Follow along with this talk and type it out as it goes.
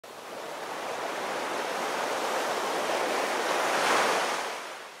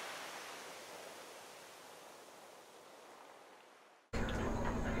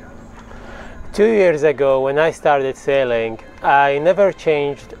2 years ago, when I started sailing, I never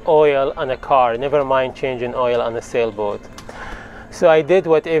changed oil on a car, never mind changing oil on a sailboat. So I did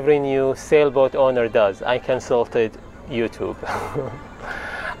what every new sailboat owner does. I consulted YouTube.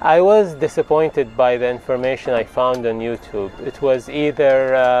 I was disappointed by the information I found on YouTube. It was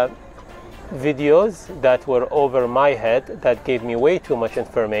either videos that were over my head, that gave me way too much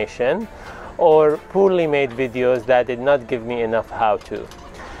information, or poorly made videos that did not give me enough how-to.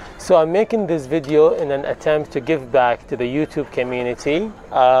 So I'm making this video in an attempt to give back to the YouTube community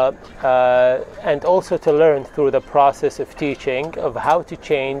and also to learn through the process of teaching of how to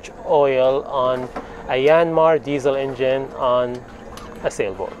change oil on a Yanmar diesel engine on a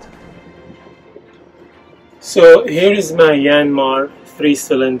sailboat. So here is my Yanmar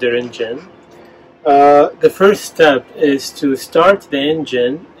 3-cylinder engine. The first step is to start the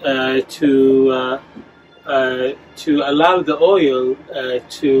engine to allow the oil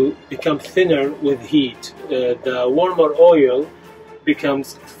to become thinner with heat. The warmer oil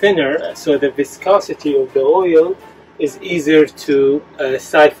becomes thinner, so the viscosity of the oil is easier to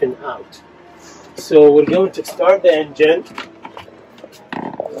siphon out. So we're going to start the engine.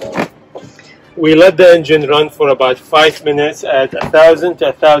 We let the engine run for about 5 minutes at 1000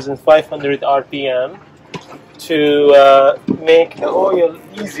 to 1500 RPM to make the oil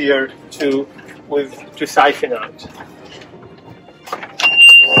easier to siphon out.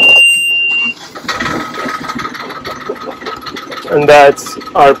 And that's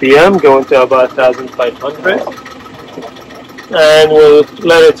RPM going to about 1500, and we'll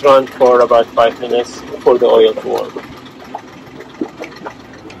let it run for about 5 minutes for the oil to warm.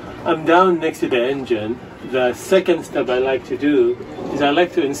 I'm down next to the engine. The second step I like to do is I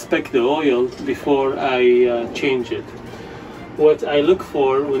like to inspect the oil before I change it. What I look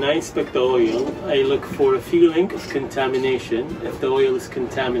for when I inspect the oil, I look for a feeling of contamination, if the oil is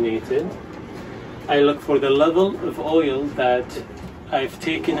contaminated. I look for the level of oil that I've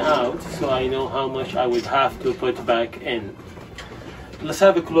taken out, so I know how much I would have to put back in. Let's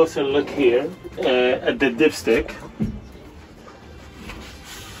have a closer look here at the dipstick.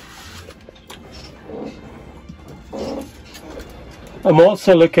 I'm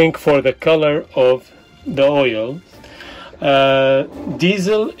also looking for the color of the oil.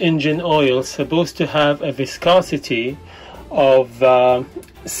 Diesel engine oil is supposed to have a viscosity of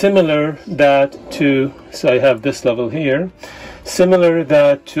similar that to, so I have this level here, similar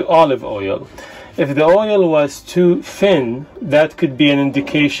that to olive oil. If the oil was too thin, that could be an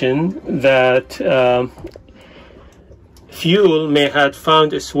indication that fuel may have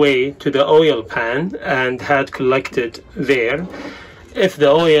found its way to the oil pan and had collected there. If the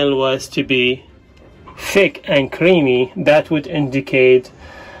oil was to be thick and creamy, that would indicate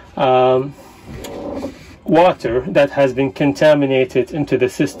water that has been contaminated into the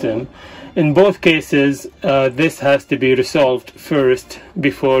system. In both cases, this has to be resolved first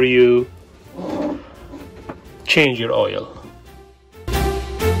before you change your oil.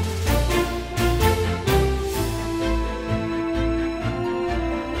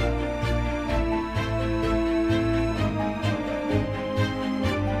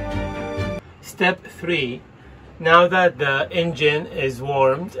 Step 3. Now that the engine is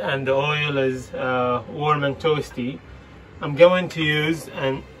warmed and the oil is warm and toasty, I'm going to use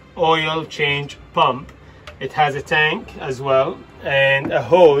an oil change pump. It has a tank as well and a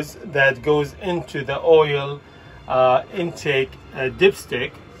hose that goes into the oil intake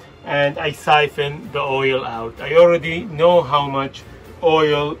dipstick, and I siphon the oil out. I already know how much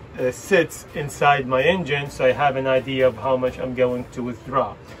oil sits inside my engine, so I have an idea of how much I'm going to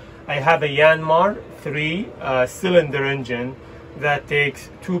withdraw. I have a Yanmar 3-cylinder engine that takes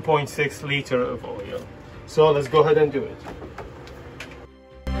 2.6 liters of oil. So let's go ahead and do it.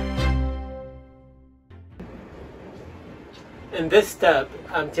 In this step,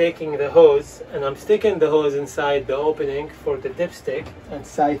 I'm taking the hose and I'm sticking the hose inside the opening for the dipstick and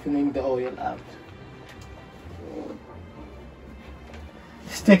siphoning the oil out.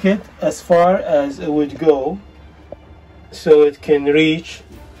 Stick it as far as it would go so it can reach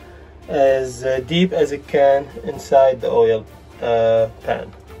as deep as it can inside the oil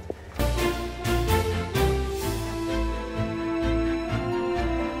pan.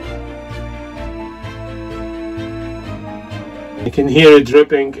 You can hear it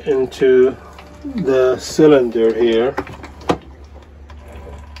dripping into the cylinder here.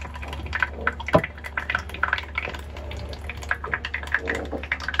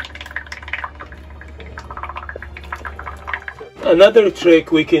 Another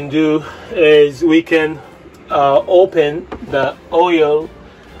trick we can do is we can open the oil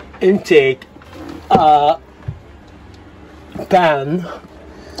intake pan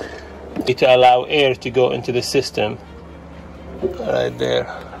to allow air to go into the system right there,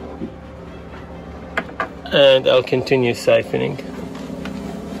 and I'll continue siphoning.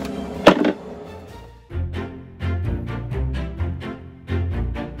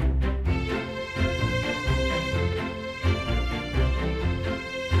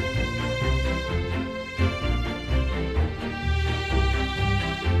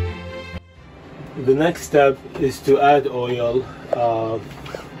 The next step is to add oil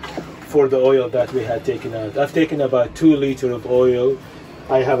for the oil that we had taken out. I've taken about 2 liters of oil.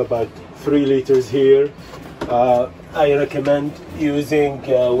 I have about 3 liters here. I recommend using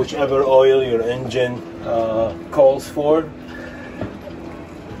whichever oil your engine calls for.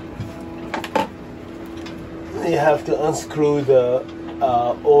 You have to unscrew the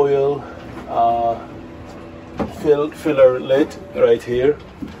oil filler lid right here,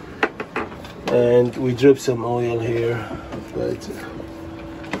 and we drip some oil here, but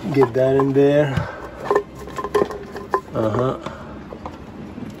get that in there.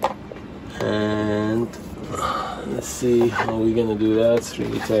 And let's see how we're gonna do that. It's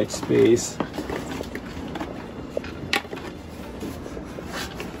really tight space.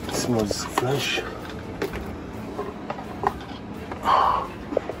 It smells fresh.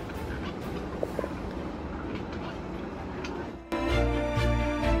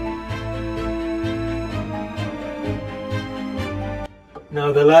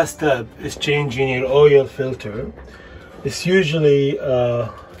 Now the last step is changing your oil filter. It's usually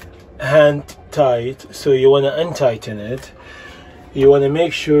hand tight, so you want to untighten it. You want to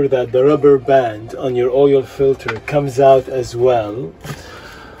make sure that the rubber band on your oil filter comes out as well.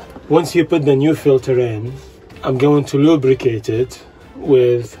 Once you put the new filter in, I'm going to lubricate it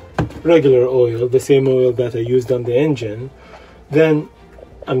with regular oil, the same oil that I used on the engine. Then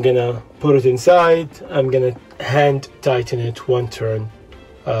I'm gonna put it inside. I'm gonna hand tighten it 1 turn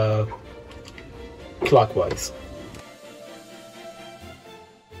clockwise.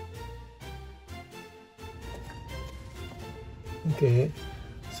 Okay,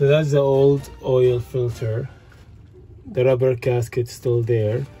 so that's the old oil filter. The rubber gasket's still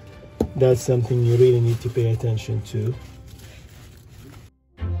there. That's something you really need to pay attention to.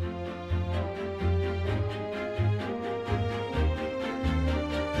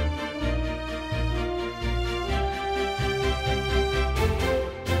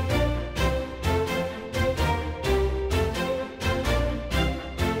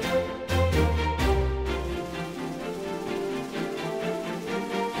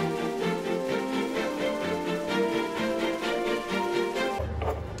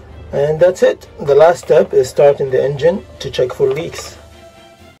 And that's it. The last step is starting the engine to check for leaks.